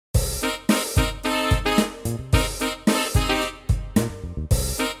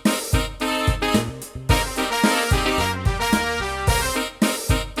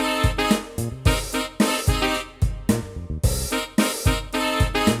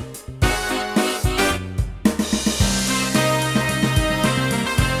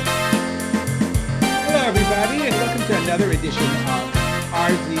another edition of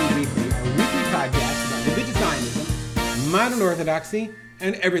RZ Weekly, our weekly podcast about religious Zionism, modern Orthodoxy,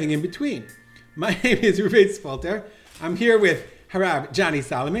 and everything in between. My name is Ruben Spolter. I'm here with Harav Johnny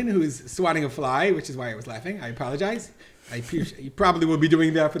Solomon, who's swatting a fly, which is why I was laughing. I apologize. You probably will be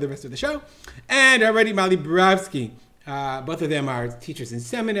doing that for the rest of the show. And already Mali Borowski. Both of them are teachers in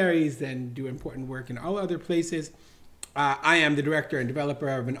seminaries and do important work in all other places. I am the director and developer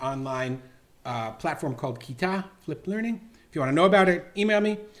of an online platform called Kita, Flip Learning. If you want to know about it, email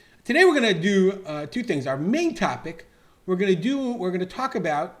me. Today we're going to do two things. Our main topic, we're going to talk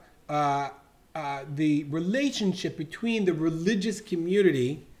about the relationship between the religious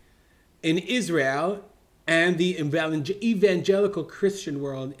community in Israel and the evangelical Christian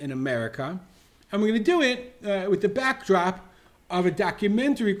world in America. And we're going to do it with the backdrop of a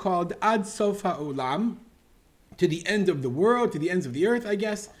documentary called Ad Sof HaOlam, To the End of the World, to the Ends of the Earth, I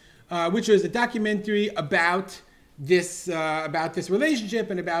guess, which was a documentary about this relationship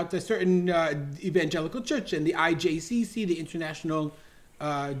and about a certain evangelical church and the IJCC, the International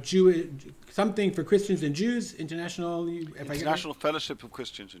Jewish something for Christians and Jews, International Fellowship of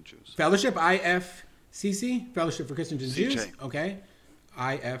Christians and Jews. Fellowship, IFCC, Fellowship for Christians and CJ. Jews. Okay,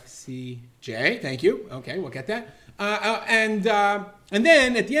 IFCJ. Thank you. Okay, we'll get that. And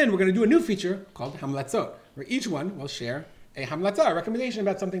then at the end, we're going to do a new feature called Hamlatzot, where each one will share a hamlatzah, a recommendation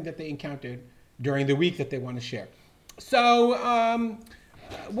about something that they encountered during the week that they want to share. So,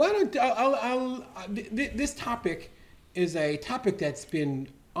 this topic is a topic that's been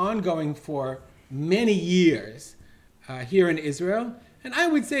ongoing for many years here in Israel, and I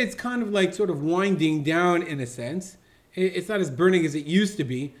would say it's kind of like sort of winding down in a sense. It's not as burning as it used to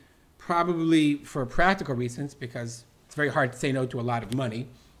be, probably for practical reasons, because it's very hard to say no to a lot of money.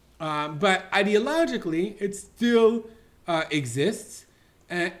 But ideologically, it still exists,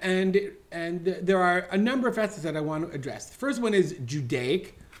 and there are a number of facets that I want to address. The first one is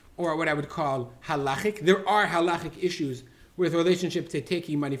Judaic, or what I would call halachic. There are halachic issues with relationship to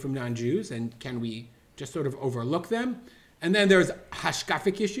taking money from non-Jews, and can we just sort of overlook them? And then there's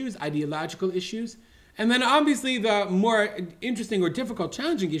hashkafic issues, ideological issues. And then obviously the more interesting or difficult,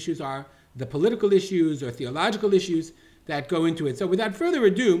 challenging issues are the political issues or theological issues that go into it. So without further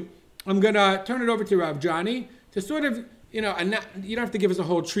ado, I'm going to turn it over to Rav Johnny to sort of, you don't have to give us a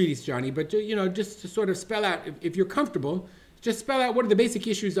whole treatise, Johnny, but, just to sort of spell out, if you're comfortable, just spell out what are the basic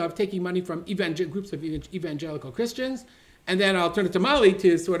issues of taking money from groups of evangelical Christians. And then I'll turn it to Mali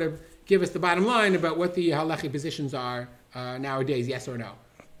to sort of give us the bottom line about what the halachic positions are nowadays, yes or no.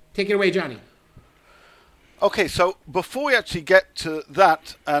 Take it away, Johnny. Okay, so before we actually get to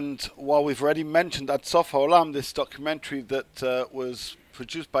that, and while we've already mentioned Ad Sof HaOlam, this documentary that was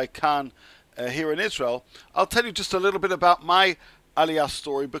produced by Khan here in Israel, I'll tell you just a little bit about my Aliyah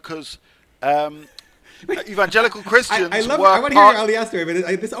story, because evangelical Christians I want to hear your Aliyah story,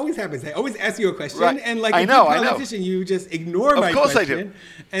 but this always happens. I always ask you a question, right. And like I a know, good politician, you just ignore my question. Of course I do.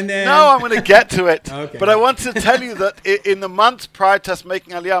 And then... No, I'm going to get to it. Okay. But I want to tell you that in the months prior to us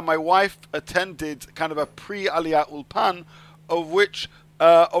making Aliyah, my wife attended kind of a pre-Aliyah Ulpan, of which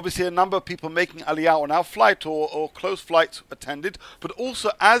obviously a number of people making Aliyah on our flight or close flights attended, but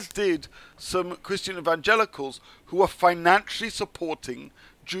also as did some Christian evangelicals who were financially supporting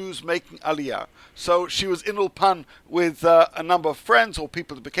Jews making Aliyah. So she was in Ulpan with a number of friends or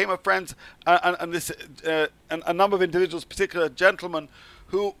people that became her friends, and a number of individuals, particularly a gentleman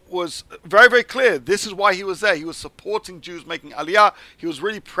who was very, very clear. This is why he was there. He was supporting Jews making Aliyah. He was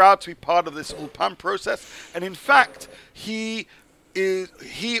really proud to be part of this Ulpan process. And in fact, he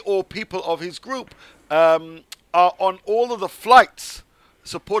or people of his group are on all of the flights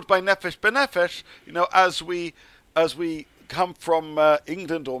supported by Nefesh B'Nefesh, as we come from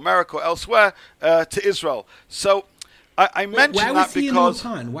England or America or elsewhere to Israel. So I mention that because why was he in the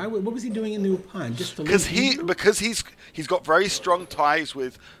Ulpan? What was he doing in the Ulpan? Just to because he's got very strong ties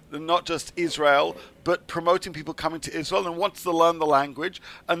with not just Israel, but promoting people coming to Israel and wants to learn the language,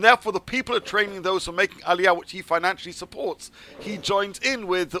 and therefore the people are training those who are making Aliyah, which he financially supports. He joins in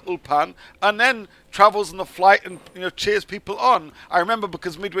with the Ulpan and then travels on the flight and cheers people on. I remember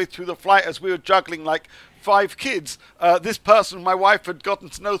because midway through the flight, as we were juggling like 5 kids, this person my wife had gotten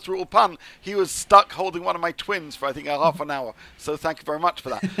to know through Ulpan, he was stuck holding one of my twins for I think a half an hour. So thank you very much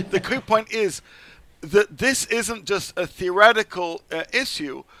for that. The key point is that this isn't just a theoretical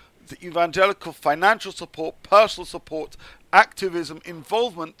issue. The evangelical financial support, personal support, activism,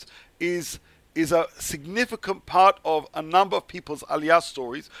 involvement is a significant part of a number of people's Aliyah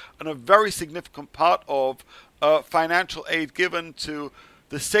stories, and a very significant part of financial aid given to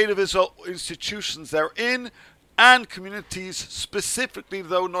the State of Israel institutions they're in, and communities specifically,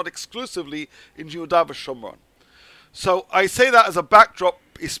 though not exclusively, in Yehuda v'Shomron. So I say that as a backdrop,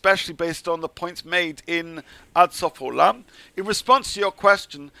 especially based on the points made in Ad Sof Olam. In response to your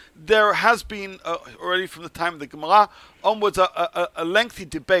question, there has been, already from the time of the Gemara onwards, a lengthy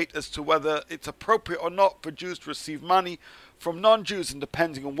debate as to whether it's appropriate or not for Jews to receive money from non-Jews, and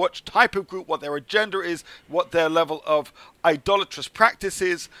depending on which type of group, what their agenda is, what their level of idolatrous practice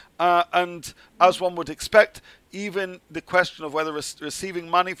is, and as one would expect, even the question of whether receiving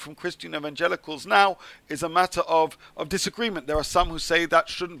money from Christian evangelicals now is a matter of disagreement. There are some who say that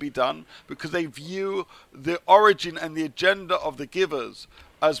shouldn't be done because they view the origin and the agenda of the givers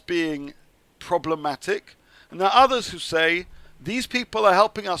as being problematic. And there are others who say, these people are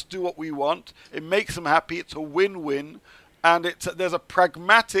helping us do what we want, it makes them happy, it's a win-win, and there's a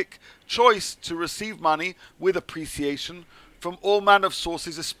pragmatic choice to receive money with appreciation from all manner of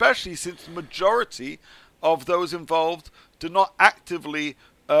sources, especially since the majority of those involved do not actively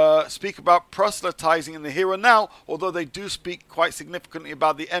speak about proselytizing in the here and now, although they do speak quite significantly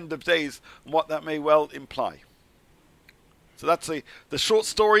about the end of days and what that may well imply. So that's the short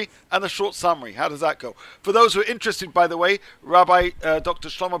story and the short summary. How does that go? For those who are interested, by the way, Rabbi Dr.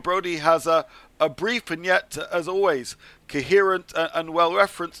 Shlomo Brody has a brief and yet, as always, coherent and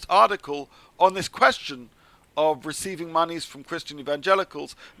well-referenced article on this question of receiving monies from Christian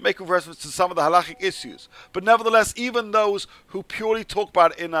evangelicals, making reference to some of the halachic issues. But nevertheless, even those who purely talk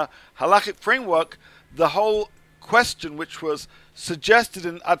about it in a halachic framework, the whole question which was suggested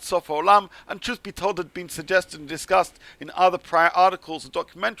in Ad Sof Olam, and truth be told had been suggested and discussed in other prior articles and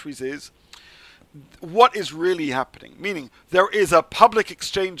documentaries, is what is really happening. Meaning, there is a public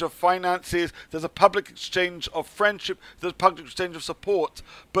exchange of finances, there's a public exchange of friendship, there's a public exchange of support,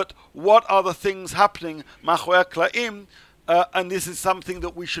 but what are the things happening machoer kla'im? And this is something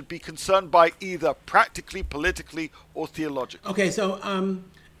that we should be concerned by, either practically, politically, or theologically. Okay, so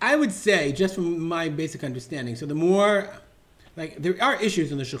I would say, just from my basic understanding, so the more, there are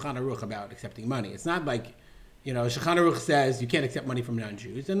issues in the Shulchan Aruch about accepting money. It's not like, Shulchan Aruch says you can't accept money from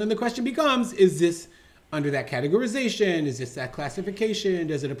non-Jews. And then the question becomes, is this under that categorization? Is this that classification?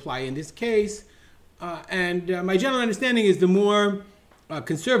 Does it apply in this case? And my general understanding is the more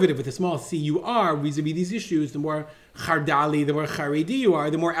conservative, with a small c, you are vis-a-vis these issues, the more chardali, the more charedi you are,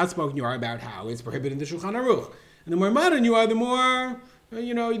 the more outspoken you are about how it's prohibited in the Shulchan Aruch. And the more modern you are, the more,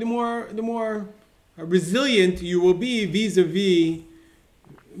 the more resilient you will be vis-a-vis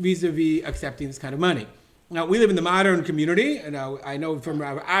accepting this kind of money. Now, we live in the modern community, and I know from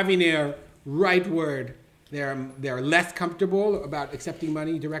Aviner, right word, they're less comfortable about accepting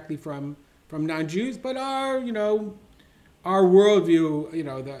money directly from non-Jews, but our worldview,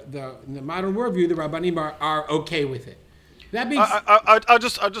 the modern worldview, the Rabbanim are okay with it. That means I'll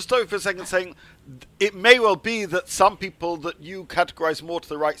just stop you for a second, saying it may well be that some people that you categorize more to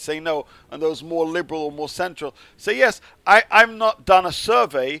the right say no, and those more liberal or more central say yes. I'm not done a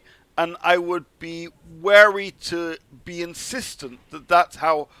survey, and I would be wary to be insistent that that's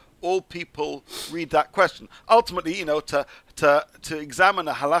how all people read that question. Ultimately, to examine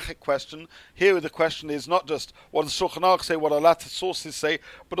a halachic question, here the question is not just what does Shulchan Aruch say, what a lot of sources say,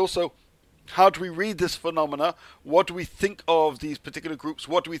 but also how do we read this phenomena? What do we think of these particular groups?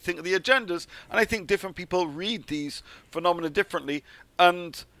 What do we think of the agendas? And I think different people read these phenomena differently,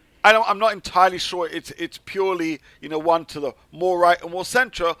 and I'm not entirely sure it's purely one to the more right or more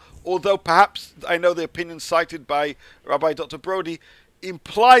central, although perhaps I know the opinions cited by Rabbi Dr. Brody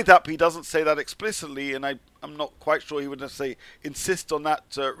imply that, but he doesn't say that explicitly, and I'm not quite sure he would necessarily insist on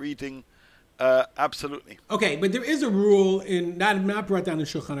that reading absolutely. Okay, but there is a rule not brought down in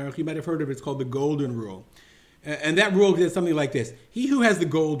Shulchan Aruch. You might have heard of it. It's called the Golden Rule, and that rule says something like this: he who has the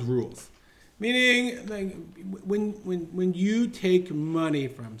gold rules. Meaning, when you take money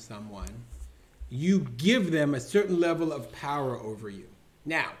from someone, you give them a certain level of power over you.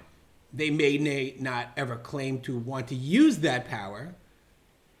 Now, they may not ever claim to want to use that power,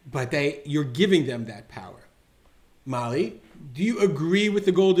 but you're giving them that power. Molly, do you agree with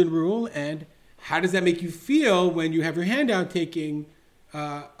the Golden Rule? And how does that make you feel when you have your hand out taking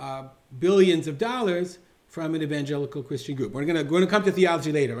billions of dollars from an evangelical Christian group? We're going to come to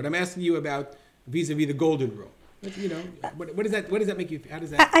theology later, but I'm asking you about vis-a-vis the Golden Rule. What does that make you? How does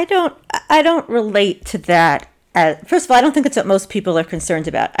that? I don't relate to that. First of all, I don't think it's what most people are concerned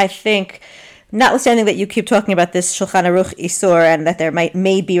about. I think, notwithstanding that you keep talking about this Shulchan Aruch Isur and that there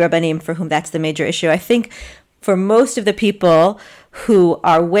may be Rabbanim for whom that's the major issue, I think for most of the people who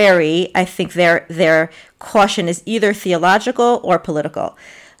are wary, I think their caution is either theological or political.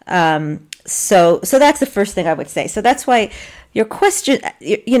 So that's the first thing I would say. So that's why your question,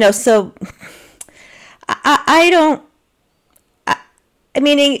 so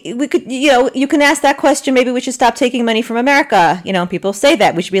Meaning, we could, you can ask that question. Maybe we should stop taking money from America. People say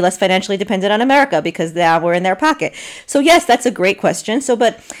that we should be less financially dependent on America because now we're in their pocket. So yes, that's a great question.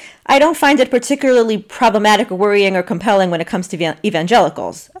 But I don't find it particularly problematic or worrying or compelling when it comes to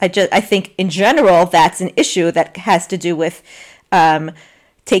evangelicals. I think in general that's an issue that has to do with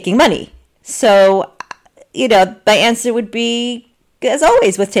taking money. So, my answer would be, as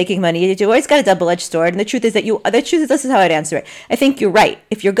always with taking money, you always got a double-edged sword. And the truth is this is how I'd answer it. I think you're right.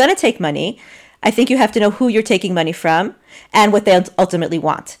 If you're going to take money, I think you have to know who you're taking money from and what they ultimately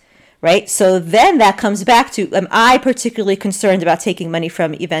want, right? So then that comes back to, am I particularly concerned about taking money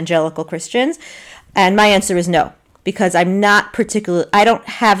from evangelical Christians? And my answer is no, because I don't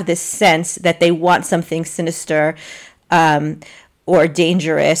have this sense that they want something sinister, or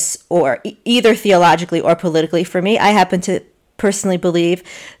dangerous, or either theologically or politically for me. I happen to personally believe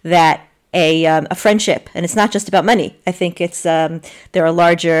that a friendship, and it's not just about money. I think it's there are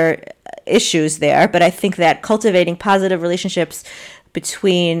larger issues there, but I think that cultivating positive relationships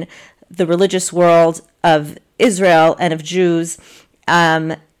between the religious world of Israel and of Jews,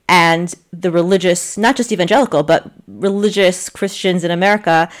 and the religious, not just evangelical, but religious Christians in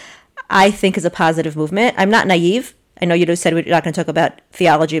America, I think is a positive movement. I'm not naive. I know you just said we're not going to talk about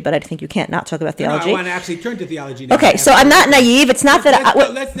theology, but I think you can't not talk about theology. No, I want to actually turn to theology now. Okay, so I'm not naive. It's not that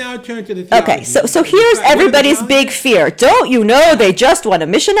let's now turn to the theology. Okay, so here's everybody's big fear. Don't you know they just want to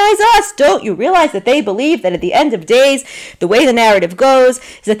missionize us? Don't you realize that they believe that at the end of days, the way the narrative goes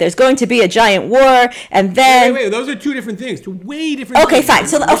is that there's going to be a giant war, and then... Wait, those are two different things. Two way different things. Fine.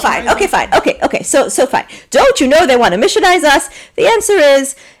 Okay, so fine. Don't you know they want to missionize us? The answer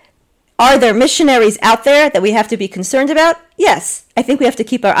is... Are there missionaries out there that we have to be concerned about? Yes. I think we have to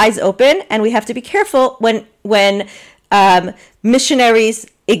keep our eyes open, and we have to be careful when missionaries,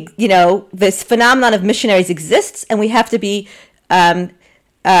 this phenomenon of missionaries exists, and we have to be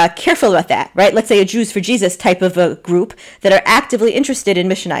careful about that, right? Let's say a Jews for Jesus type of a group that are actively interested in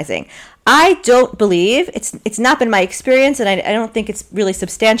missionizing. I don't believe, it's not been my experience, and I don't think it's really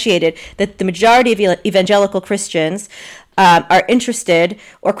substantiated, that the majority of evangelical Christians are interested,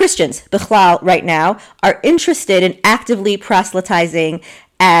 or Christians, bichlal, right now, are interested in actively proselytizing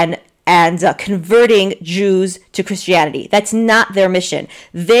and converting Jews to Christianity. That's not their mission.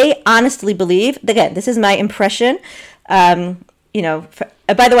 They honestly believe, again, this is my impression, by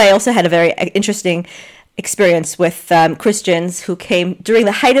the way, I also had a very interesting experience with Christians who came during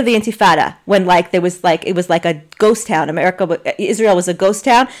the height of the Intifada, when it was like a ghost town. Israel was a ghost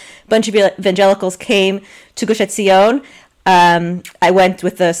town. A bunch of evangelicals came to Gush Etzion. I went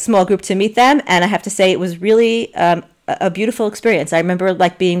with a small group to meet them, and I have to say it was really a beautiful experience. I remember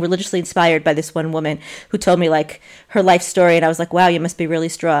being religiously inspired by this one woman who told me her life story, and I was like, wow, you must be really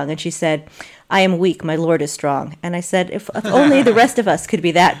strong. And she said, I am weak, my Lord is strong. And I said, if only the rest of us could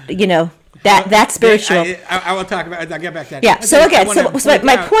be that, that spiritual. I will talk about it. I'll get back to that. Yeah. So again,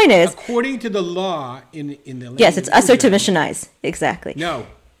 my point is, according to the law in the land, yes, it's usher to missionize. Exactly. No,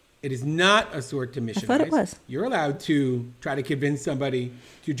 it is not usher to missionize. I thought it was. You're allowed to try to convince somebody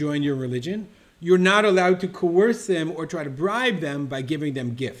to join your religion. You're not allowed to coerce them or try to bribe them by giving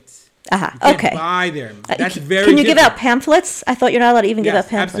them gifts. You can't buy them. That's very. Can you give out pamphlets? I thought you're not allowed to even give out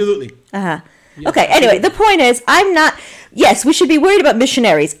pamphlets. Absolutely. Yes, okay. Anyway, the point is, I'm not. Yes, we should be worried about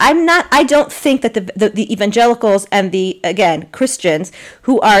missionaries. I'm not. I don't think that the evangelicals and the Christians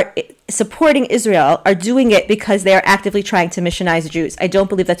who are supporting Israel are doing it because they are actively trying to missionize Jews. I don't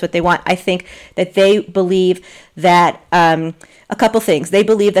believe that's what they want. I think that they believe that a couple things. They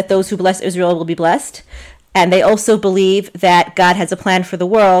believe that those who bless Israel will be blessed. And they also believe that God has a plan for the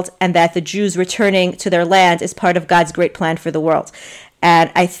world, and that the Jews returning to their land is part of God's great plan for the world.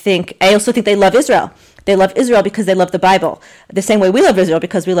 And I also think they love Israel. They love Israel because they love the Bible. The same way we love Israel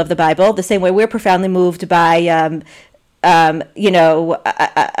because we love the Bible. The same way we're profoundly moved by,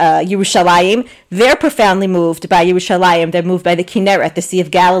 Yerushalayim. They're profoundly moved by Yerushalayim. They're moved by the Kinneret, the Sea of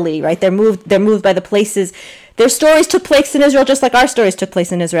Galilee, right? They're moved by the places. Their stories took place in Israel just like our stories took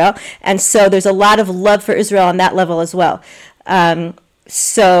place in Israel. And so there's a lot of love for Israel on that level as well.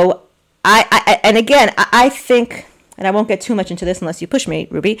 So I think, and I won't get too much into this unless you push me,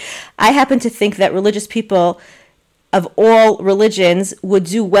 Ruby, I happen to think that religious people of all religions would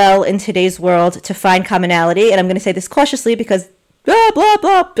do well in today's world to find commonality. And I'm going to say this cautiously because blah, blah,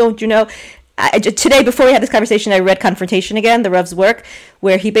 blah, don't you know. Today, before we had this conversation, I read Confrontation again, the Rav's work,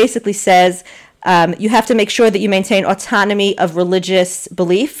 where he basically says, you have to make sure that you maintain autonomy of religious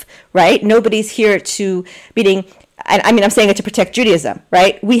belief, right? Nobody's here to, I'm saying it to protect Judaism,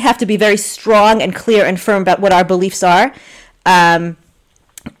 right? We have to be very strong and clear and firm about what our beliefs are.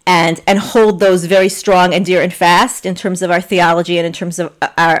 and hold those very strong and dear and fast in terms of our theology and in terms of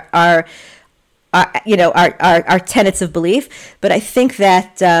our tenets of belief. But I think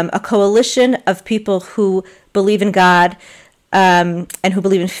that a coalition of people who believe in God and who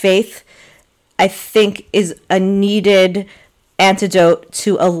believe in faith, I think, is a needed antidote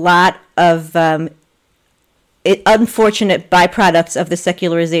to a lot of unfortunate byproducts of the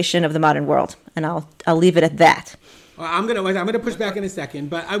secularization of the modern world. And I'll leave it at that. Well, I'm gonna push back in a second,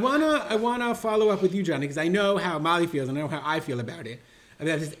 but I wanna follow up with you, Johnny, because I know how Molly feels and I know how I feel about it,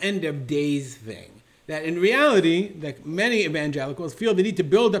 about this end of days thing. That in reality, that many evangelicals feel the need to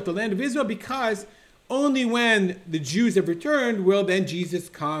build up the land of Israel because only when the Jews have returned will then Jesus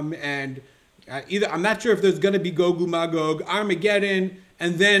come and either, I'm not sure if there's going to be Gog Magog, Armageddon,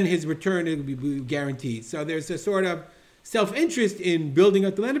 and then his return will be guaranteed. So there's a sort of self-interest in building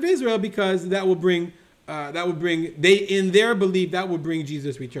up the land of Israel because that will bring in their belief, that will bring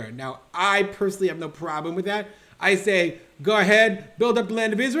Jesus' return. Now, I personally have no problem with that. I say, go ahead, build up the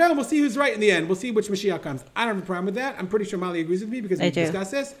land of Israel, and we'll see who's right in the end. We'll see which Mashiach comes. I don't have a problem with that. I'm pretty sure Molly agrees with me because we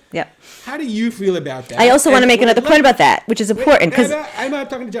discussed this. Yep. How do you feel about that? I also want to make another point about that, which is important. Because I'm not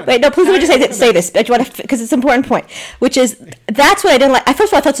talking to John. Wait, no, please let me just say this. Because it's an important point, which is, that's what I didn't like.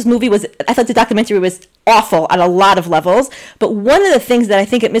 First of all, I thought the documentary was awful on a lot of levels. But one of the things that I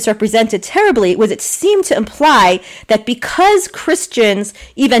think it misrepresented terribly was it seemed to imply that because Christians,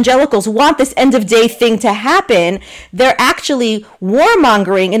 evangelicals, want this end of day thing to happen, they're actually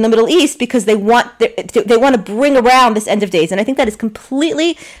warmongering in the Middle East because they want to bring around this end of days. And I think that is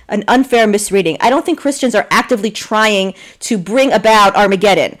completely an unfair misreading. I don't think Christians are actively trying to bring about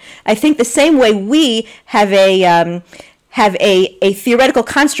Armageddon. I think the same way we have a theoretical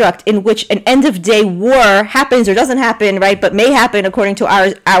construct in which an end of day war happens or doesn't happen, right? But may happen according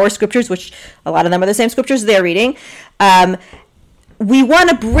to our scriptures, which a lot of them are the same scriptures they're reading. We want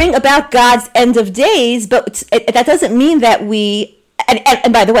to bring about God's end of days, but that doesn't mean that we.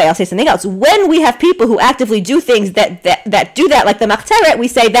 And by the way, I'll say something else. When we have people who actively do things that do that, like the Machteret, we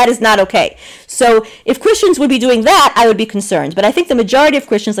say that is not okay. So if Christians would be doing that, I would be concerned. But I think the majority of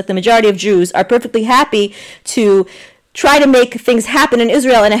Christians, like the majority of Jews, are perfectly happy to try to make things happen in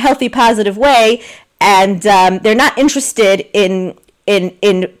Israel in a healthy, positive way, and they're not interested in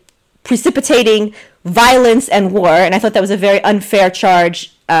precipitating violence and war. And I thought that was a very unfair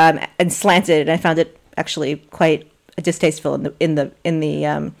charge and slanted, and I found it actually quite distasteful in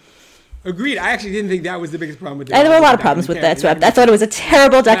the. Agreed. I actually didn't think that was the biggest problem with it. There were a lot of problems with that. So I thought it was a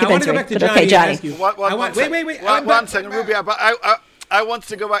terrible documentary. But okay, Johnny. One second, Ruby. But I wanted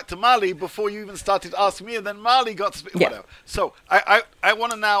to go back to Mali before you even started asking me, and then Mali got to speak. Yeah. Whatever. So I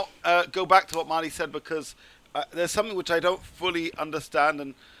want to now go back to what Mali said, because there's something which I don't fully understand,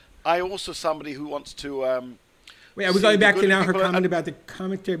 and I also somebody who wants to. Wait, are we going back to now her comment about the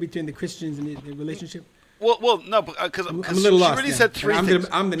commentary between the Christians and the relationship? Well, no, because I'm a little lost. She really said three things.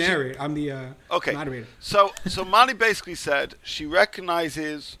 I'm the narrator. I'm the moderator. So Mali basically said she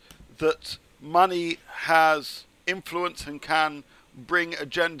recognizes that money has influence and can bring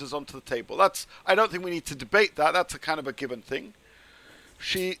agendas onto the table. I don't think we need to debate that. That's a kind of a given thing.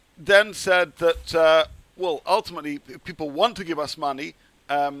 She then said that, ultimately, if people want to give us money,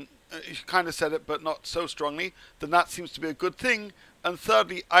 she kind of said it, but not so strongly, then that seems to be a good thing. And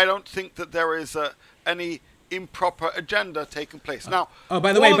thirdly, I don't think that there is any improper agenda taking place. Now,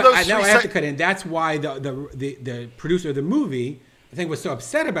 by the way, I have to cut in. That's why the producer of the movie, I think, was so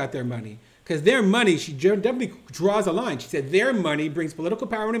upset about their money. Because their money, she definitely draws a line. She said their money brings political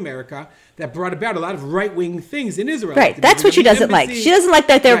power in America that brought about a lot of right-wing things in Israel. Right, that's what she doesn't like. She doesn't like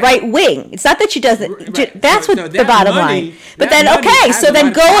that they're right-wing. It's not that she doesn't. Right. That's the bottom line. But then, okay, so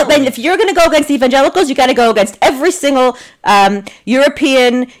then then if you're going to go against evangelicals, you got to go against every single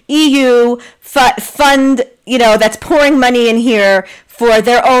European, EU fund, that's pouring money in here for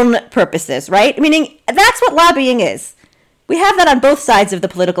their own purposes, right? Meaning, that's what lobbying is. We have that on both sides of the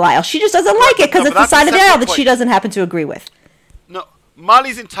political aisle. She just doesn't like it because it's the side of the aisle that she doesn't happen to agree with. No,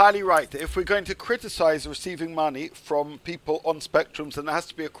 Mali's entirely right. If we're going to criticize receiving money from people on spectrums, then it has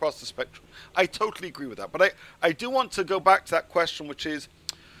to be across the spectrum. I totally agree with that. But I do want to go back to that question, which is,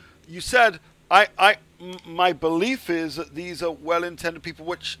 you said, my belief is that these are well-intended people,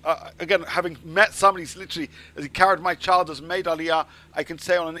 which, again, having met somebody literally, as he carried my child, as made Aliyah, I can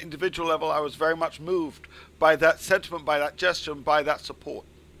say on an individual level I was very much moved by that sentiment, by that gesture, and by that support.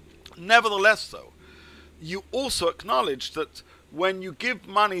 Nevertheless, though, you also acknowledge that when you give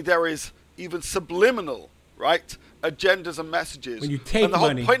money, there is even subliminal, right, agendas and messages. When you take and the whole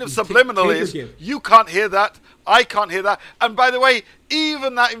money, point of subliminal is you can't hear that, I can't hear that. And by the way,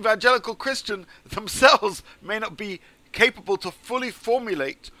 even that evangelical Christian themselves may not be capable to fully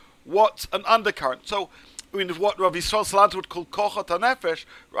formulate what's an undercurrent. So, I mean, what Rav Yisrael Salanter would call kochot hanefesh,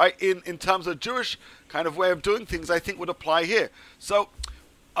 right, in terms of Jewish kind of way of doing things, I think would apply here. So,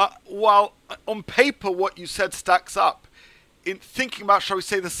 while on paper what you said stacks up, in thinking about, shall we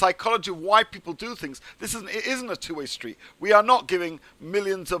say, the psychology of why people do things, it isn't a two-way street. We are not giving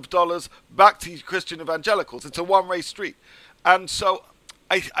millions of dollars back to Christian evangelicals. It's a one-way street. And so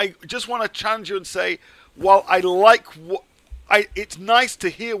I just want to challenge you and say, while I like it's nice to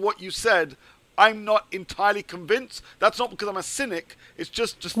hear what you said, I'm not entirely convinced. That's not because I'm a cynic. It's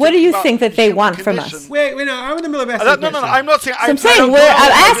just. What do you think that they want from us? Wait, no, I'm in the middle of asking. No. I'm not saying. So I'm saying,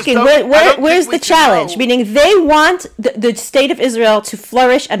 I'm asking, where's the challenge? Meaning, they want the state of Israel to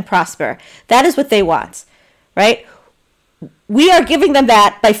flourish and prosper. That is what they want, right? We are giving them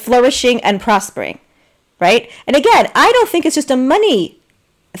that by flourishing and prospering, right? And again, I don't think it's just a money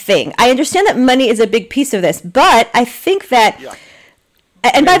thing. I understand that money is a big piece of this, but I think that. Yeah.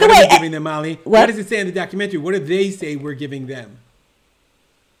 And by the way, giving them, Molly? What does it say in the documentary? What do they say we're giving them?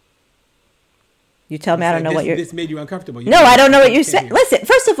 You tell me. I don't know what you're. This made you uncomfortable. No, I don't know what you said. Listen,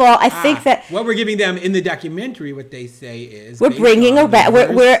 first of all, I think that what we're giving them in the documentary, what they say is we're bringing a back.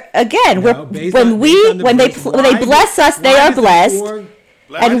 We're again. When they bless us, they are blessed.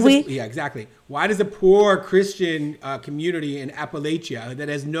 Exactly. Why does a poor Christian community in Appalachia that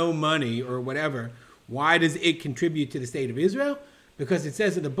has no money or whatever, why does it contribute to the state of Israel? Because it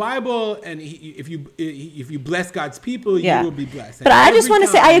says in the Bible, and if you bless God's people, you will be blessed. But I just want to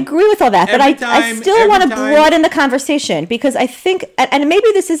say, I agree with all that, but I still want to broaden the conversation, because I think, and maybe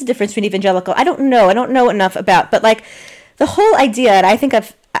this is a difference between evangelical, I don't know enough about, but like the whole idea, and I think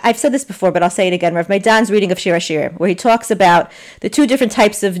I've said this before, but I'll say it again, Rav Maidan's reading of Shir HaShirim, where he talks about the two different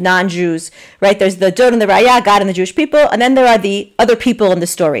types of non-Jews, right? There's the Dod and the Raya, God and the Jewish people, and then there are the other people in the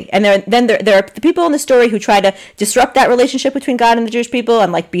story. And then there are the people in the story who try to disrupt that relationship between God and the Jewish people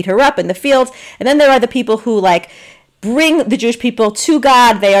and like beat her up in the fields. And then there are the people who like bring the Jewish people to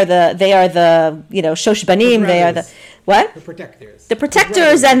God. They are the Shosh Banim, they are the what? The protectors. The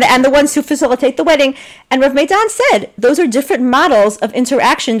protectors and the ones who facilitate the wedding. And Rav Maidan said those are different models of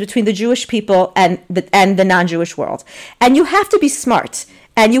interaction between the Jewish people and the non-Jewish world. And you have to be smart,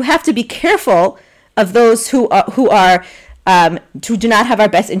 and you have to be careful of those who do not have our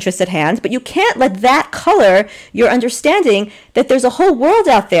best interests at hand. But you can't let that color your understanding that there's a whole world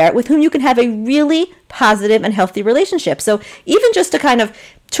out there with whom you can have a really positive and healthy relationship. So even just to kind of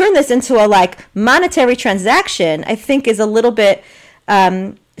turn this into a like monetary transaction, I think is a little bit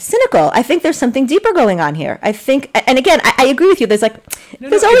cynical. I think there's something deeper going on here. I think, and again, I agree with you. There's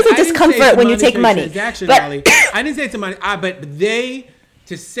there's always a discomfort when you take money. But I didn't say it's a money. But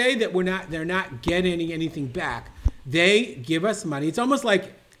to say that they're not getting anything back. They give us money. It's almost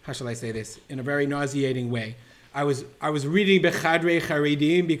like, how shall I say this in a very nauseating way? I was reading Bechadrei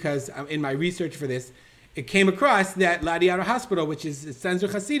Charedim because in my research for this, it came across that Ladi Yara Hospital, which is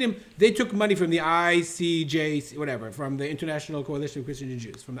Tzanzur Hasidim, they took money from the ICJ, whatever, from the International Coalition of Christian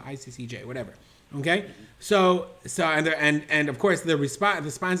Jews, from the ICCJ, whatever. Okay, so and of course the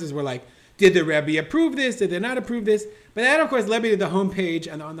responses were like, did the Rebbe approve this? Did they not approve this? But that of course led me to the homepage,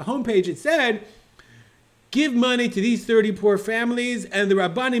 and on the homepage it said, give money to these 30 poor families, and the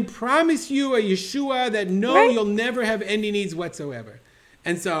Rabbanim promise you a Yeshua that you'll never have any needs whatsoever.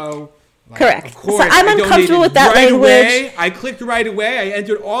 And so, correct. Of course, so I'm uncomfortable with that language. I clicked right away. I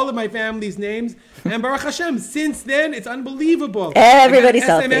entered all of my family's names, and Baruch Hashem, since then it's unbelievable. Everybody's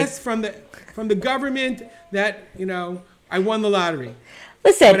SMS from the government that I won the lottery.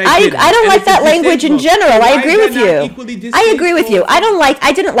 Listen, I don't like that language in general. I agree with you. I agree with you. I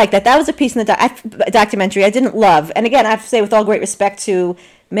didn't like that. That was a piece in the documentary I didn't love. And again, I have to say with all great respect to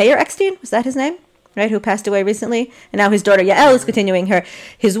Meir Eckstein, was that his name? Right, who passed away recently? And now his daughter Yael is continuing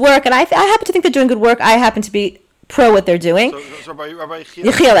his work. And I happen to think they're doing good work. I happen to be pro what they're doing. So Rabbi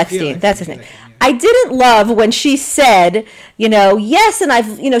Yechiel Eckstein, that's his name. I didn't love when she said, yes,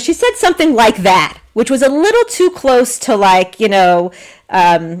 and she said something like that, which was a little too close to what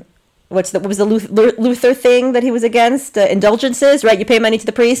was the Luther thing that he was against? Indulgences, right? You pay money to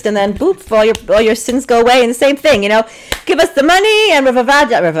the priest, and then boop, all your sins go away. And the same thing, give us the money and Rav,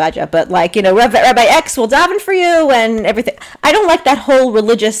 but Rabbi X will daven for you and everything. I don't like that whole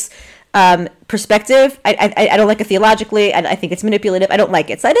religious perspective. I don't like it theologically, and I think it's manipulative. I don't like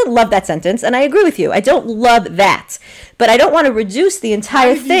it. So I didn't love that sentence, and I agree with you. I don't love that, but I don't want to reduce the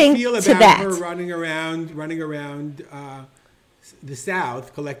entire thing to that. How do you feel about her running around the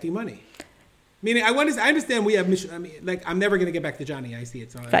South collecting money? Meaning, I understand we have I'm never going to get back to Johnny. I see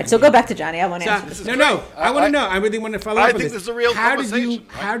it. Right, so go back to Johnny. I want to answer this. No. I want to know. I really want to follow up on this. I think this is a real conversation.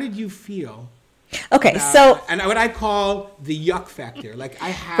 How did you feel Okay, about- so and what I call the yuck factor. Like I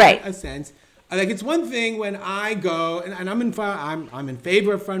have Right. a sense. Like it's one thing when I go and I'm in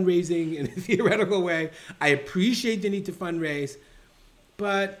favor of fundraising in a theoretical way. I appreciate the need to fundraise,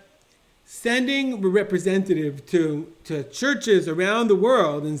 but sending a representative to churches around the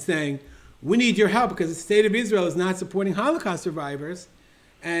world and saying, we need your help because the state of Israel is not supporting Holocaust survivors.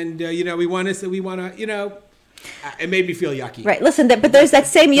 And, we want to, it made me feel yucky. right, listen, but there's that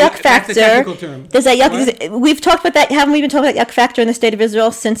same yuck That's factor. a technical term. There's that yuck. What? We've talked about that. Haven't we been talking about yuck factor in the state of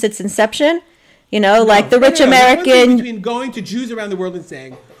Israel since its inception? Like the rich There's one thing American. between going to Jews around the world and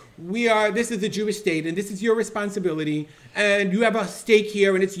saying, this is the Jewish state and this is your responsibility and you have a stake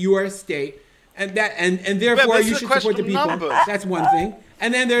here and it's your state and therefore this you is a should question support the of people. numbers. That's one thing.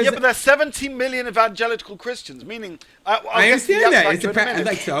 And then there's But there's 17 million evangelical Christians, meaning I understand that. It's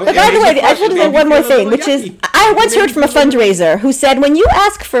minute. so. But by the way, I just want to say one more thing, which is I once heard from a fundraiser who said when you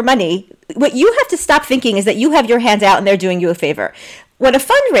ask for money, what you have to stop thinking is that you have your hand out and they're doing you a favor. When a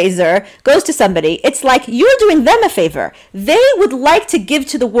fundraiser goes to somebody, it's like you're doing them a favor. They would like to give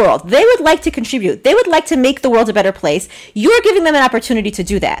to the world. They would like to contribute. They would like to make the world a better place. You're giving them an opportunity to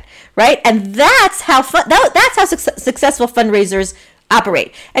do that, right? And that's how successful fundraisers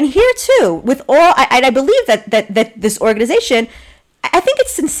operate. And here too, with all, I believe that this organization, I think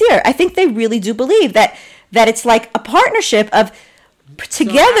it's sincere. I think they really do believe that it's like a partnership of.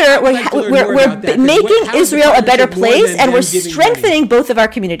 Together, we're making Israel a better place, and we're strengthening both of our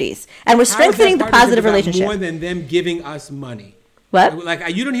communities, and we're strengthening the positive relationship. More than them giving us money. What?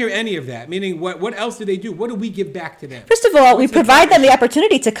 Like you don't hear any of that. Meaning, what else do they do? What do we give back to them? First of all, we provide them the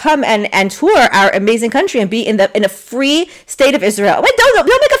opportunity to come and tour our amazing country and be in a free state of Israel. Wait, don't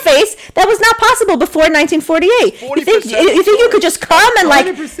make a face. That was not possible before 1948. You think you could just come and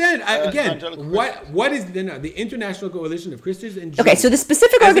 100%. Again, what is the International Coalition of Christians and Jews? Okay, so the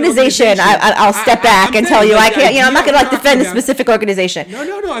specific organization, I'll step back and tell you, I can't. I'm not going to defend the specific organization.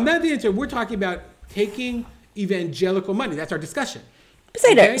 No. I'm not the answer. We're talking about taking evangelical money. That's our discussion.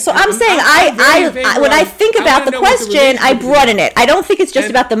 Okay? So I'm saying when I think about the question, I broaden it. I don't think it's just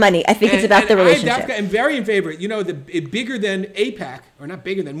about the money. I think it's about the relationship. I'm very in favor. Bigger than AIPAC, or not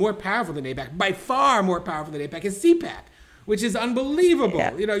bigger than, more powerful than AIPAC, by far more powerful than AIPAC is CPAC, which is unbelievable.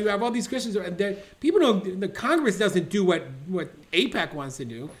 Yeah. You have all these Christians. People don't. The Congress doesn't do what AIPAC wants to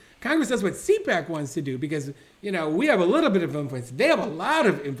do. Congress does what CPAC wants to do because we have a little bit of influence. They have a lot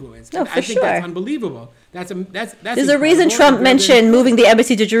of influence. No, for I think that's unbelievable. That's There's a reason Trump mentioned moving the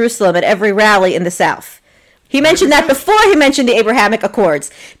embassy to Jerusalem at every rally in the South. He mentioned that before he mentioned the Abrahamic Accords,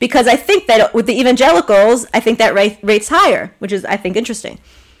 because I think that with the evangelicals, I think that rate's higher, which is I think interesting.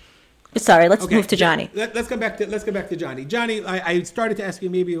 But sorry, let's move to Johnny. Let's go back to Johnny. Johnny, I started to ask you,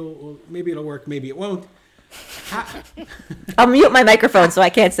 maybe it'll work, maybe it won't. I'll mute my microphone so I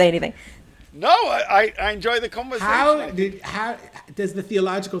can't say anything. No, I enjoy the conversation. How does the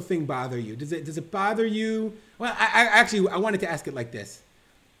theological thing bother you? Does it bother you? Well, I wanted to ask it like this.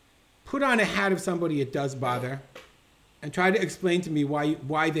 Put on a hat of somebody it does bother, and try to explain to me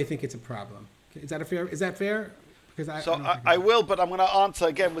why they think it's a problem. Is that fair? Because I will, but I'm going to answer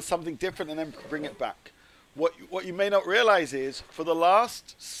again with something different and then bring it back. What you may not realize is, for the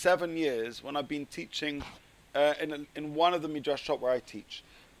last 7 years, when I've been teaching in one of the Midrash shop where I teach,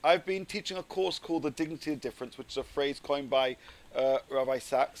 I've been teaching a course called The Dignity of Difference, which is a phrase coined by Rabbi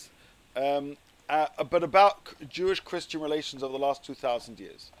Sachs, but about Jewish-Christian relations over the last 2,000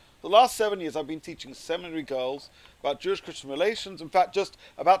 years. The last 7 years, I've been teaching seminary girls about Jewish-Christian relations. In fact, just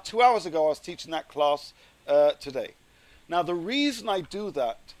about 2 hours ago, I was teaching that class today. Now, the reason I do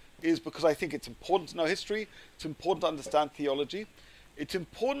that is because I think it's important to know history, it's important to understand theology, it's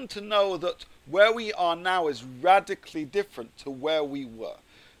important to know that where we are now is radically different to where we were.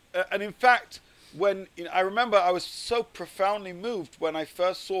 And in fact, when I remember I was so profoundly moved when I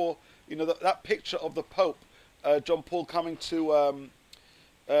first saw that picture of the Pope, John Paul, coming to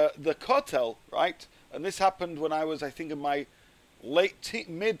the Kotel, right? And this happened when I was, I think, in my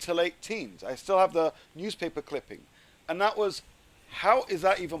mid to late teens. I still have the newspaper clipping. And that was, how is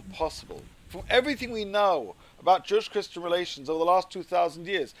that even possible? From everything we know about Jewish-Christian relations over the last 2,000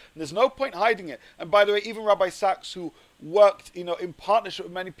 years, and there's no point hiding it. And by the way, even Rabbi Sachs, who worked, in partnership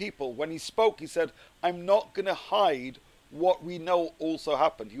with many people, when he spoke, he said, I'm not going to hide what we know also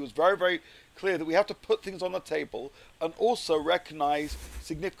happened. He was very, very clear that we have to put things on the table and also recognize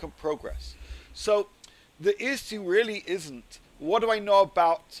significant progress. So the issue really isn't, what do I know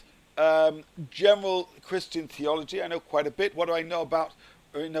about general Christian theology? I know quite a bit. What do I know about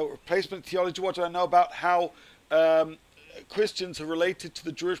replacement theology? What do I know about how Christians have related to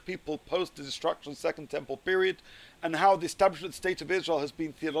the Jewish people post the destruction of the Second Temple period, and how the establishment state of Israel has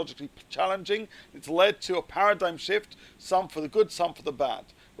been theologically challenging. It's led to a paradigm shift, some for the good, some for the bad,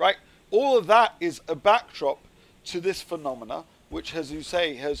 right? All of that is a backdrop to this phenomena, which, as you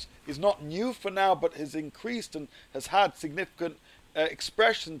say, is not new for now, but has increased and has had significant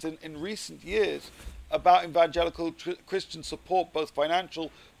expressions in recent years about evangelical Christian support, both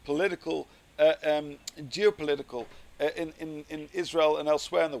financial, political, geopolitical, in Israel and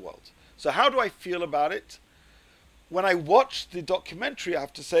elsewhere in the world. So how do I feel about it? When I watched the documentary, I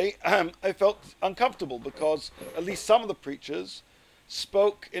have to say, I felt uncomfortable because at least some of the preachers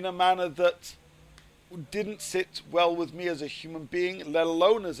spoke in a manner that didn't sit well with me as a human being, let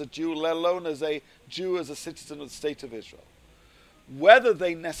alone as a Jew, let alone as a Jew, as a citizen of the state of Israel. Whether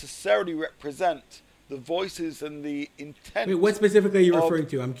they necessarily represent the voices and the intent. Wait, what specifically are you referring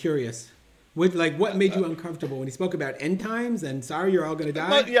to? I'm curious. What made you uncomfortable when he spoke about end times and sorry you're all going to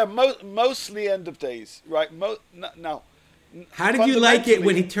die? Mostly end of days, right? Now, how did you like it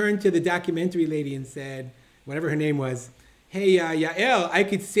when he turned to the documentary lady and said, whatever her name was, "Hey, Yael, I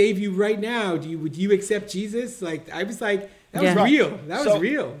could save you right now. Would you accept Jesus?" Like I was like, that was real. That was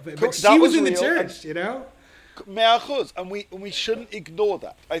real. But she was in the church, you know. And we shouldn't ignore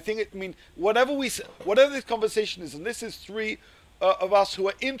that. I think whatever this conversation is, and this is three of us who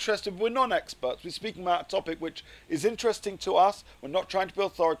are interested, we're non-experts. We're speaking about a topic which is interesting to us. We're not trying to be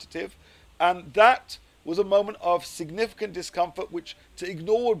authoritative, and that was a moment of significant discomfort, which to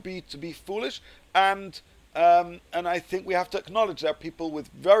ignore would be to be foolish. And I think we have to acknowledge there are people with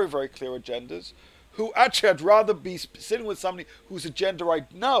very, very clear agendas who actually I'd rather be sitting with somebody whose agenda I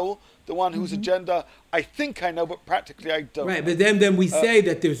know, the one whose agenda I think I know, but practically I don't. Right, but then we say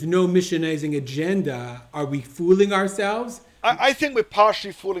that there's no missionizing agenda. Are we fooling ourselves? I think we're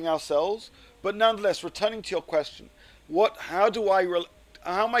partially fooling ourselves, but nonetheless, returning to your question, how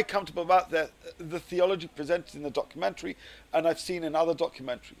am I comfortable about the theology presented in the documentary, and I've seen in other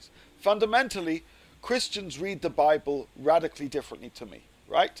documentaries? Fundamentally, Christians read the Bible radically differently to me,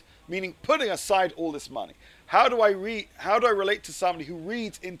 right? Meaning, putting aside all this money, how do I relate to somebody who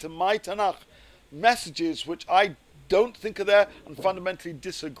reads into my Tanakh messages which I don't think are there and fundamentally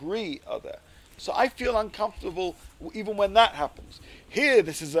disagree are there? So I feel uncomfortable even when that happens. Here,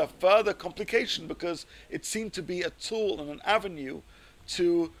 this is a further complication because it seemed to be a tool and an avenue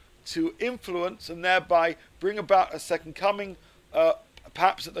to influence and thereby bring about a second coming,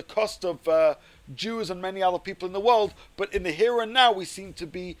 perhaps at the cost of Jews and many other people in the world. But in the here and now, we seem to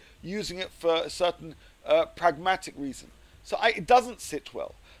be using it for a certain pragmatic reason. So it doesn't sit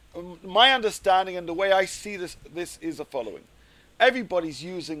well. My understanding and the way I see this is the following. Everybody's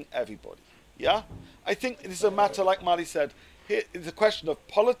using everybody. Yeah? I think this is a matter, like Mali said, here is a question of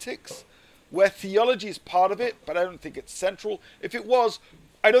politics, where theology is part of it, but I don't think it's central. If it was,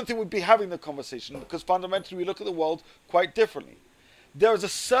 I don't think we'd be having the conversation, because fundamentally we look at the world quite differently. There is a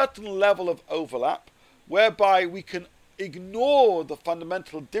certain level of overlap, whereby we can ignore the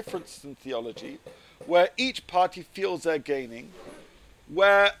fundamental differences in theology, where each party feels they're gaining,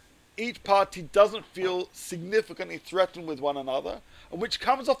 where each party doesn't feel significantly threatened with one another, and which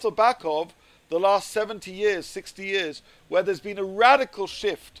comes off the back of the last 70 years, 60 years, where there's been a radical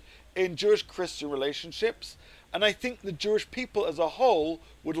shift in Jewish-Christian relationships. And I think the Jewish people as a whole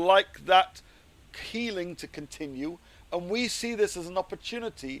would like that healing to continue. And we see this as an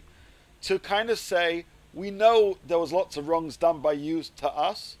opportunity to kind of say, we know there was lots of wrongs done by you to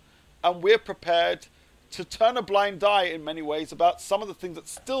us, and we're prepared to turn a blind eye in many ways about some of the things that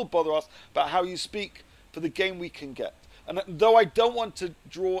still bother us about how you speak for the gain we can get. And though I don't want to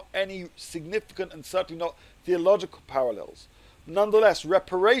draw any significant and certainly not theological parallels, nonetheless,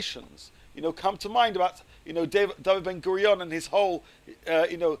 reparations, come to mind about, David Ben-Gurion and his whole,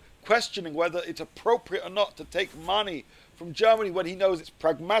 questioning whether it's appropriate or not to take money from Germany when he knows it's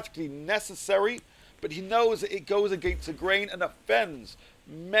pragmatically necessary, but he knows that it goes against the grain and offends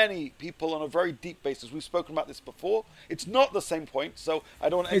many people on a very deep basis. We've spoken about this before. It's not the same point, so I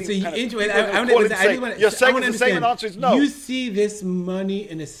don't want any kind of... You're saying it's the same, and the answer is no. You see this money,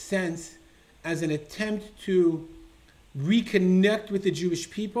 in a sense, as an attempt to reconnect with the Jewish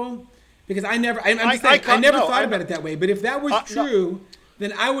people? Because I never thought about it that way. But if that was true,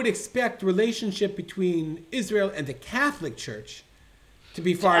 then I would expect relationship between Israel and the Catholic Church to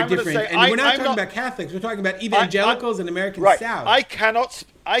be far different. We're not talking about Catholics. We're talking about evangelicals and American South. I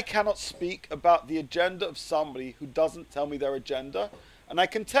cannot speak about the agenda of somebody who doesn't tell me their agenda. And I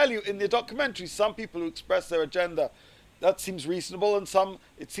can tell you in the documentary, some people who express their agenda that seems reasonable, and some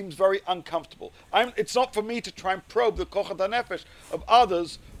it seems very uncomfortable. It's not for me to try and probe the koch nefesh of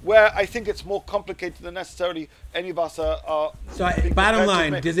others, where I think it's more complicated than necessarily any of us are. So, bottom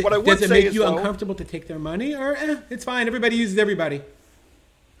line, does it make you uncomfortable to take their money, or it's fine? Everybody uses everybody.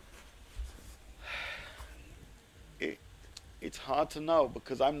 It's hard to know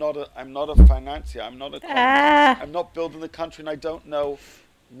because I'm not a financier. I'm not I'm not building the country, and I don't know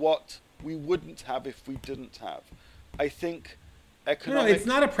what we wouldn't have if we didn't have. I think economic. No, it's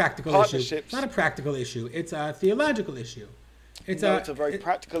not a practical issue. It's not a practical issue. It's a theological issue. It's a very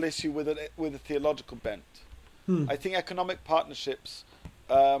practical issue with a theological bent. I think economic partnerships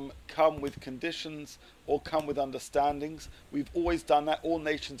come with conditions or come with understandings. We've always done that, all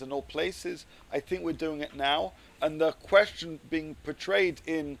nations and all places. I think we're doing it now. And the question being portrayed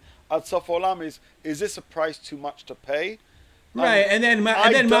in Ad Sof Olam is this a price too much to pay? Right, and then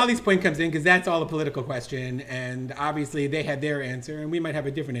Molly's point comes in because that's all a political question, and obviously they had their answer, and we might have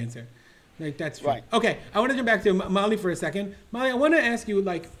a different answer. Like that's true. Right. Okay, I want to jump back to Molly for a second. Molly, I want to ask you,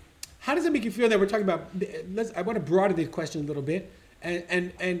 like, how does it make you feel that we're talking about? I want to broaden the question a little bit,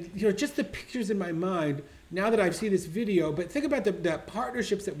 and just the pictures in my mind now that I've seen this video. But think about the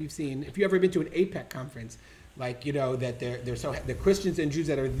partnerships that we've seen. If you've ever been to an AIPAC conference. Like, that they're so the Christians and Jews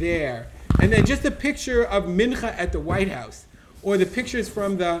that are there, and then just the picture of Mincha at the White House, or the pictures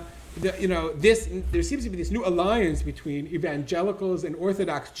from there seems to be this new alliance between evangelicals and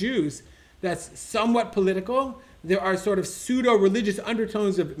Orthodox Jews that's somewhat political. There are sort of pseudo-religious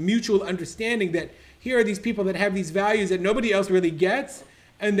undertones of mutual understanding that here are these people that have these values that nobody else really gets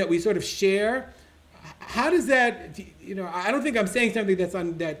and that we sort of share. How does that? I don't think I'm saying something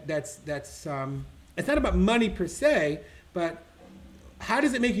that's it's not about money per se, but how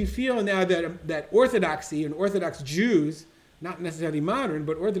does it make you feel now that Orthodoxy and Orthodox Jews, not necessarily modern,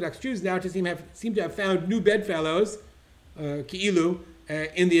 but Orthodox Jews now just seem to have found new bedfellows, ki'ilu,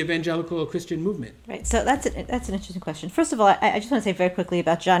 in the evangelical Christian movement? Right. So that's an interesting question. First of all, I just want to say very quickly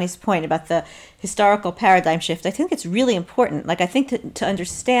about Johnny's point about the historical paradigm shift. I think it's really important. Like, I think to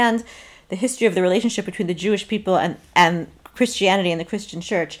understand the history of the relationship between the Jewish people and Christianity and the Christian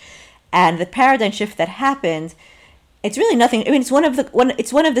church, and the paradigm shift that happened, it's really nothing. I mean, it's one of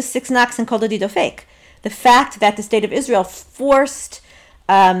the six knocks in Kol Dodi Dofek. The fact that the state of Israel forced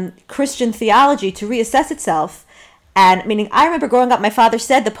Christian theology to reassess itself, and meaning, I remember growing up, my father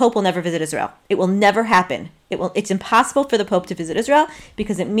said the Pope will never visit Israel. It will never happen. It's impossible for the Pope to visit Israel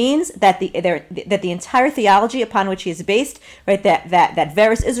because it means that the entire theology upon which he is based, right, that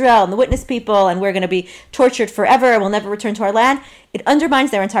Veris Israel and the witness people and we're going to be tortured forever and we'll never return to our land, it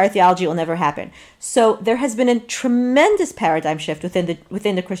undermines their entire theology. It will never happen. So there has been a tremendous paradigm shift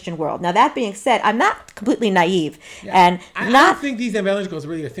within the Christian world. Now, that being said, I'm not completely naive, and I don't think these evangelicals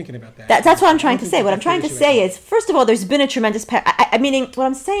really are thinking about that. That's what I'm trying to say. What I'm trying to say is, first of all, there's been a tremendous. Meaning, what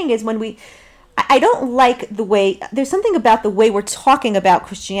I'm saying is I don't like the way, there's something about the way we're talking about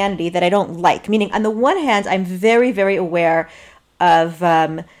Christianity that I don't like. Meaning, on the one hand, I'm very, very aware of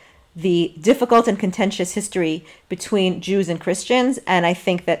the difficult and contentious history between Jews and Christians, and I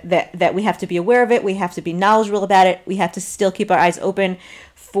think that we have to be aware of it, we have to be knowledgeable about it, we have to still keep our eyes open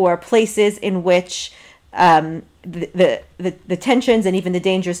for places in which the tensions and even the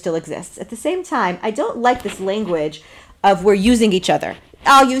danger still exists. At the same time, I don't like this language of we're using each other.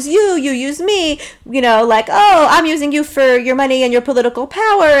 I'll use you, you use me, like, oh, I'm using you for your money and your political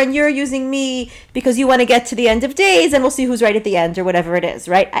power, and you're using me because you want to get to the end of days, and we'll see who's right at the end, or whatever it is,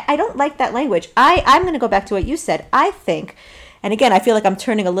 right? I don't like that language. I'm going to go back to what you said. I think, and again, I feel like I'm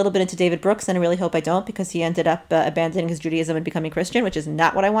turning a little bit into David Brooks, and I really hope I don't, because he ended up abandoning his Judaism and becoming Christian, which is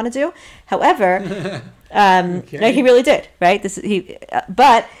not what I want to do. However, okay. He really did, right?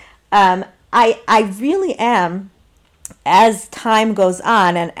 But I really am, as time goes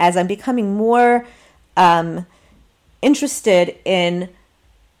on and as I'm becoming more interested in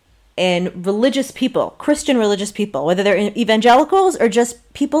religious people, Christian religious people, whether they're evangelicals or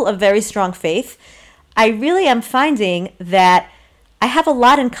just people of very strong faith, I really am finding that I have a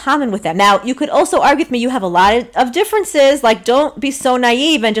lot in common with them. Now, you could also argue with me, you have a lot of differences, like don't be so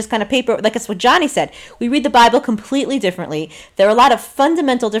naive and just kind of paper, like that's what Johnny said. We read the Bible completely differently. There are a lot of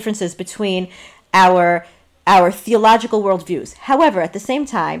fundamental differences between our theological worldviews. However, at the same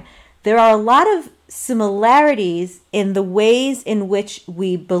time, there are a lot of similarities in the ways in which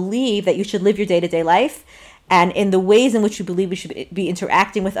we believe that you should live your day-to-day life, and in the ways in which we believe we should be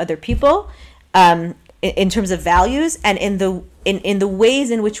interacting with other people, in terms of values, and in the ways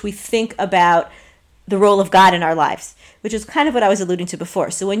in which we think about the role of God in our lives, which is kind of what I was alluding to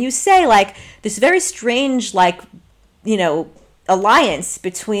before. So when you say like this very strange, alliance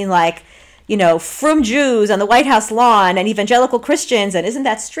between like frum Jews on the White House lawn and evangelical Christians, and isn't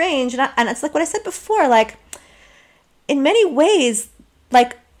that strange? And it's like what I said before, like, in many ways,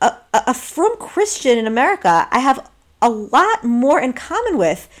 like a frum Christian in America, I have a lot more in common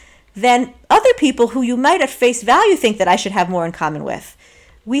with than other people who you might at face value think that I should have more in common with.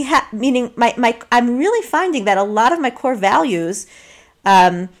 Meaning I'm really finding that a lot of my core values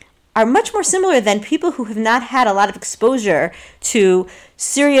are much more similar than people who have not had a lot of exposure to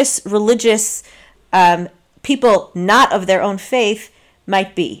serious religious people not of their own faith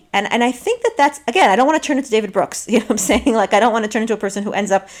might be. And I think that's, again, I don't want to turn into David Brooks. You know what I'm saying? Like, I don't want to turn into a person who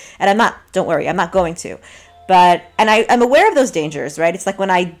ends up, and I'm not, don't worry, I'm not going to. But, and I'm aware of those dangers, right? It's like when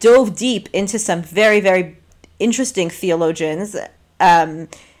I dove deep into some very, very interesting theologians, in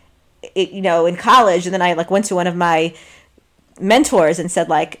college, and then I went to one of my mentors and said,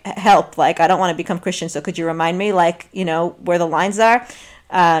 help, I don't want to become Christian, so could you remind me, where the lines are?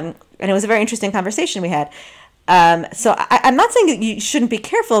 And it was a very interesting conversation we had. So I'm not saying that you shouldn't be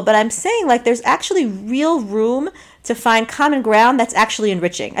careful, but I'm saying there's actually real room to find common ground that's actually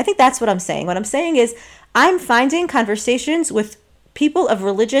enriching. I think that's what I'm saying. What I'm saying is I'm finding conversations with people of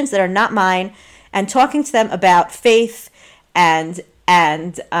religions that are not mine and talking to them about faith and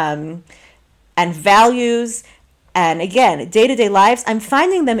values and, again, day-to-day lives. I'm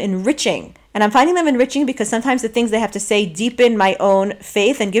finding them enriching. And I'm finding them enriching because sometimes the things they have to say deepen my own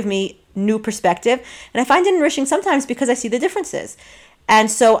faith and give me new perspective. And I find it enriching sometimes because I see the differences.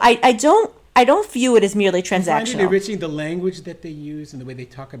 And so I don't view it as merely transactional. I find it enriching the language that they use and the way they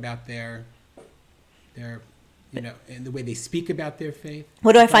talk about their and the way they speak about their faith.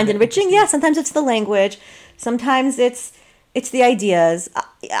 What do I find enriching? Yeah, sometimes it's the language. Sometimes it's the ideas.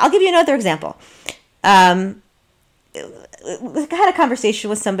 I'll give you another example. I had a conversation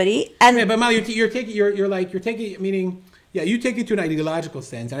with somebody, and but Molly, you're taking meaning. Yeah, you take it to an ideological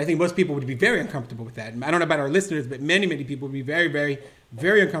sense, and I think most people would be very uncomfortable with that. I don't know about our listeners, but many people would be very, very,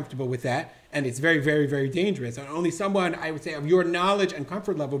 very uncomfortable with that, and it's very, very, very dangerous. And only someone, I would say, of your knowledge and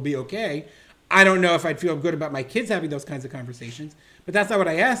comfort level would be okay. I don't know if I'd feel good about my kids having those kinds of conversations, but that's not what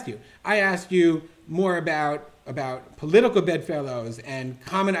I asked you. I asked you more about political bedfellows and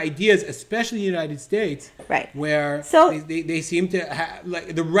common ideas, especially in the United States, right? Where they seem to have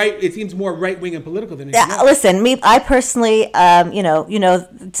it seems more right wing and political than anything else. Listen, I personally,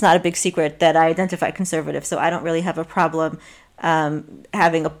 it's not a big secret that I identify conservative, so I don't really have a problem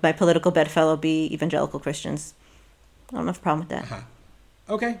having my political bedfellow be evangelical Christians. I don't have a problem with that.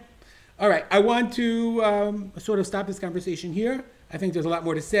 Okay. All right. I want to sort of stop this conversation here. I think there's a lot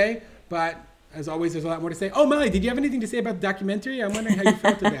more to say, but as always, there's a lot more to say. Oh, Molly, did you have anything to say about the documentary? I'm wondering how you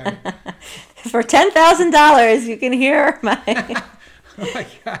felt about it. For $10,000, you can hear my... Oh, my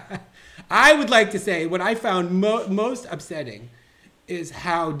God. I would like to say what I found most upsetting is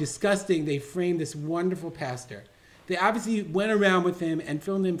how disgusting they framed this wonderful pastor. They obviously went around with him and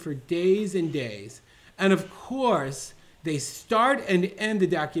filmed him for days and days. And, of course, they start and end the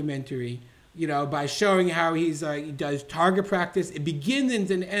documentary by showing how he does target practice. It begins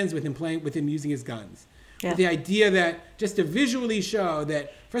and ends with him using his guns. Yeah. With the idea that just to visually show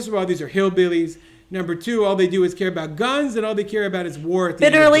that, first of all, these are hillbillies. Number two, all they do is care about guns, and all they care about is war.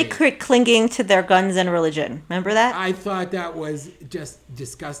 Bitterly clinging to their guns and religion. Remember that? I thought that was just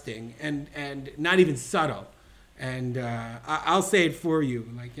disgusting and not even subtle. And I'll say it for you.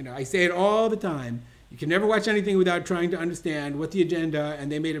 I say it all the time. You can never watch anything without trying to understand what the agenda,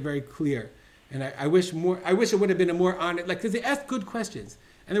 and they made it very clear. And I wish it would have been a more honest, because they asked good questions,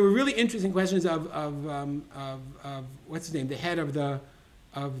 and there were really interesting questions of what's his name, the head of the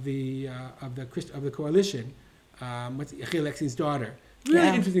coalition, Yechiel Lexin's daughter. Really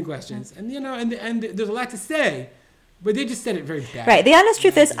interesting questions, and and there's a lot to say, but they just said it very bad. Right. The honest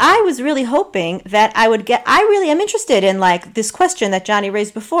truth is, I was really hoping that I really am interested in this question that Johnny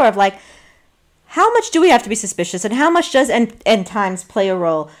raised before of how much do we have to be suspicious, and how much does end times play a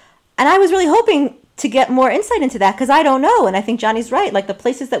role? And I was really hoping to get more insight into that because I don't know. And I think Johnny's right. The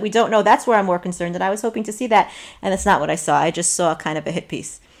places that we don't know, that's where I'm more concerned. And I was hoping to see that. And that's not what I saw. I just saw kind of a hit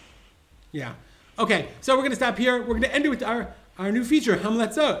piece. Yeah. Okay. So we're going to stop here. We're going to end it with our new feature,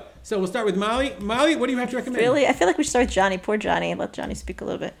 Hamlatzot. So we'll start with Molly. Molly, what do you have to recommend? Really? I feel like we should start with Johnny. Poor Johnny. And let Johnny speak a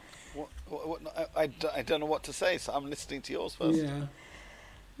little bit. I don't know what to say, so I'm listening to yours first. Yeah.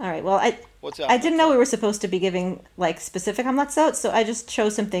 All right. Well, I didn't know we were supposed to be giving specific hamlatzot, so I just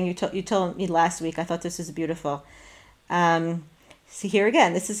chose something you told me last week. I thought this was beautiful. See here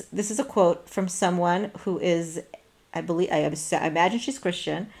again. This is a quote from someone who is, I imagine she's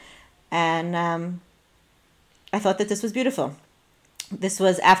Christian, and I thought that this was beautiful. This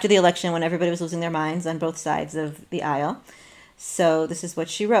was after the election when everybody was losing their minds on both sides of the aisle. So this is what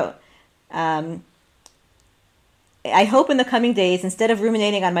she wrote. I hope in the coming days, instead of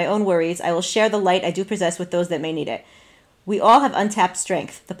ruminating on my own worries, I will share the light I do possess with those that may need it. We all have untapped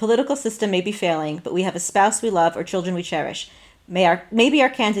strength. The political system may be failing, but we have a spouse we love or children we cherish. Maybe our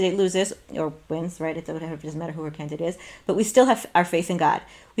candidate loses or wins, right? It doesn't matter who our candidate is, but we still have our faith in God.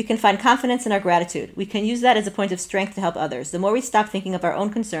 We can find confidence in our gratitude. We can use that as a point of strength to help others. The more we stop thinking of our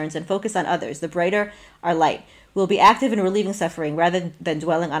own concerns and focus on others, the brighter our light. We'll be active in relieving suffering rather than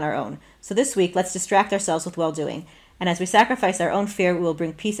dwelling on our own. So this week, let's distract ourselves with well-doing. And as we sacrifice our own fear, we will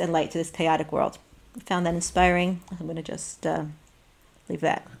bring peace and light to this chaotic world. I found that inspiring. I'm going to just leave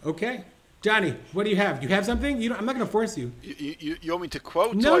that. Okay. Johnny, what do you have? Do you have something? I'm not going to force you. You want me to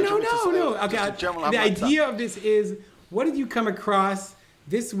quote? No. Okay, the idea of this is, what did you come across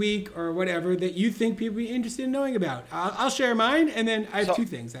this week or whatever that you think people would be interested in knowing about? I'll share mine, and then I have two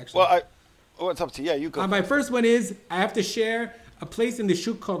things, actually. Well, it's up to you. Yeah, you go. My first one is, I have to share a place in the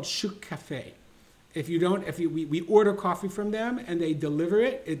Shuk called Shuk Cafe. We order coffee from them, and they deliver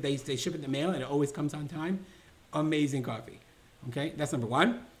it. They ship it in the mail, and it always comes on time. Amazing coffee. Okay, that's number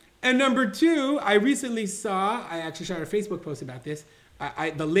one. And number two, I recently saw, I actually shot a Facebook post about this,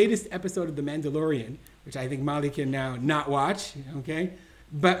 the latest episode of The Mandalorian, which I think Molly can now not watch, okay?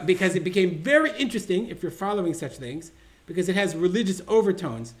 But because it became very interesting, if you're following such things, because it has religious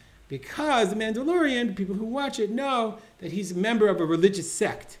overtones. Because The Mandalorian, people who watch it know that he's a member of a religious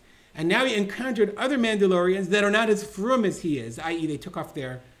sect. And now he encountered other Mandalorians that are not as frum as he is, i.e. they took off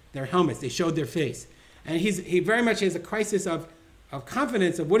their helmets, they showed their face. And he very much has a crisis of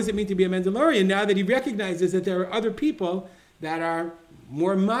confidence of what does it mean to be a Mandalorian now that he recognizes that there are other people that are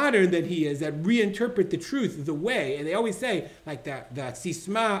more modern than he is, that reinterpret the truth, the way. And they always say, like the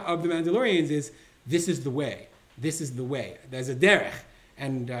sisma of the Mandalorians is, this is the way. This is the way. There's a derech.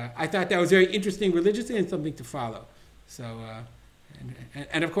 And I thought that was very interesting religiously and something to follow. So,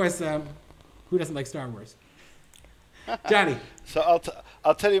 and of course, who doesn't like Star Wars? Johnny. So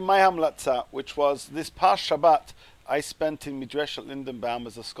I'll tell you my hamlatza, which was this past Shabbat, I spent in Midrash at Lindenbaum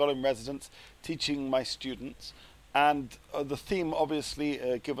as a scholar in residence teaching my students. And the theme,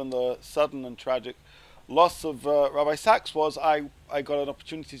 obviously, given the sudden and tragic loss of Rabbi Sachs, was I got an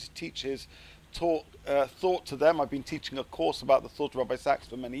opportunity to teach his thought to them. I've been teaching a course about the thought of Rabbi Sachs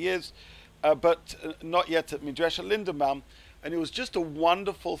for many years, but not yet at Midrash at Lindenbaum. And it was just a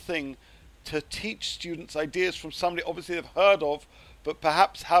wonderful thing to teach students ideas from somebody obviously they've heard of, but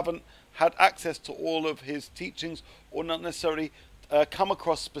perhaps haven't had access to all of his teachings or not necessarily come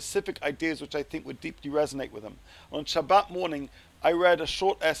across specific ideas which I think would deeply resonate with them. On Shabbat morning, I read a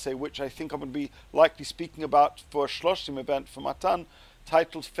short essay which I think I'm going to be likely speaking about for a Shloshim event for Matan,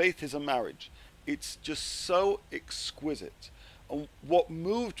 titled Faith is a Marriage. It's just so exquisite. And what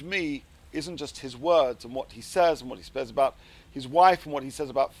moved me isn't just his words and what he says and what he says about his wife and what he says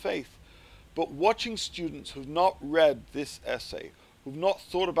about faith, but watching students who've not read this essay, who've not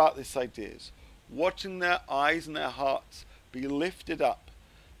thought about these ideas, watching their eyes and their hearts be lifted up,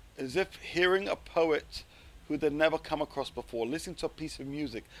 as if hearing a poet who they'd never come across before, listening to a piece of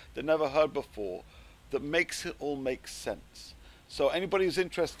music they'd never heard before, that makes it all make sense. So anybody who's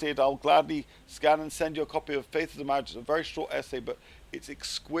interested, I'll gladly scan and send you a copy of Faith is a Marriage. It's a very short essay, but it's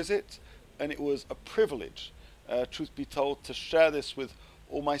exquisite, and it was a privilege, truth be told, to share this with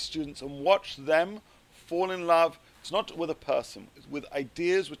all my students and watch them fall in love. It's not with a person, it's with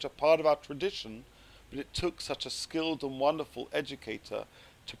ideas which are part of our tradition, but it took such a skilled and wonderful educator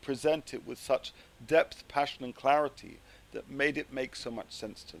to present it with such depth, passion, and clarity that made it make so much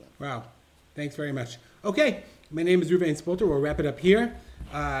sense to them. Wow. Thanks very much. Okay, my name is Ruvain Spolter. We'll wrap it up here.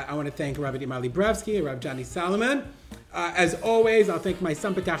 I want to thank Rabbi Imali Bravsky and Rabbi Johnny Solomon. As always, I'll thank my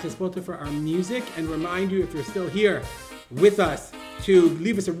son Petach Spolter for our music and remind you, if you're still here with us, to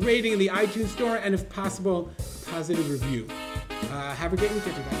leave us a rating in the iTunes store and, if possible, a positive review. Have a great week,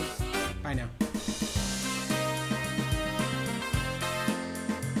 everybody. Bye now.